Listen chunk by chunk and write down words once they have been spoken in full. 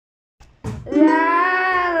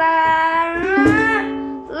la la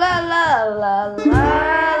la la la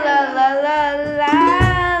la la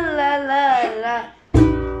la la la.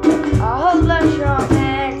 A hopeless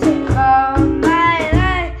romantic of my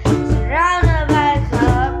life, surrounded by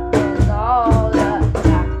couples all the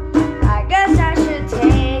time. I guess I should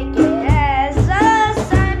take it as a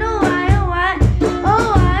sign. Oh why,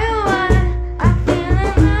 oh why, I'm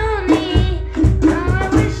feeling lonely. Oh, I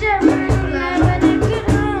wish I found love, but it could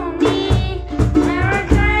hold me. Now I'm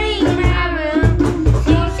crying in my room,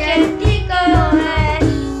 so skeptical.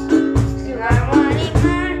 Still I want it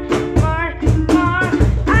more.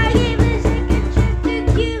 I gave a second chance to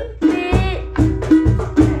Cupid,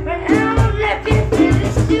 but now I'm left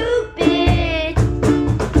feeling stupid.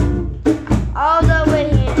 All the way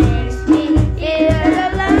it makes me feel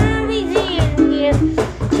alone, easy and real.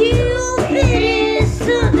 Cupid is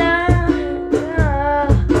so dumb.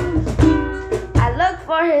 I look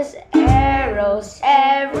for his arrows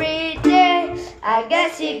every day. I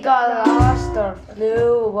guess he got lost or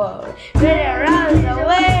flew away. Really runs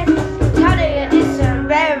away, counting a distant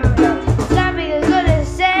river.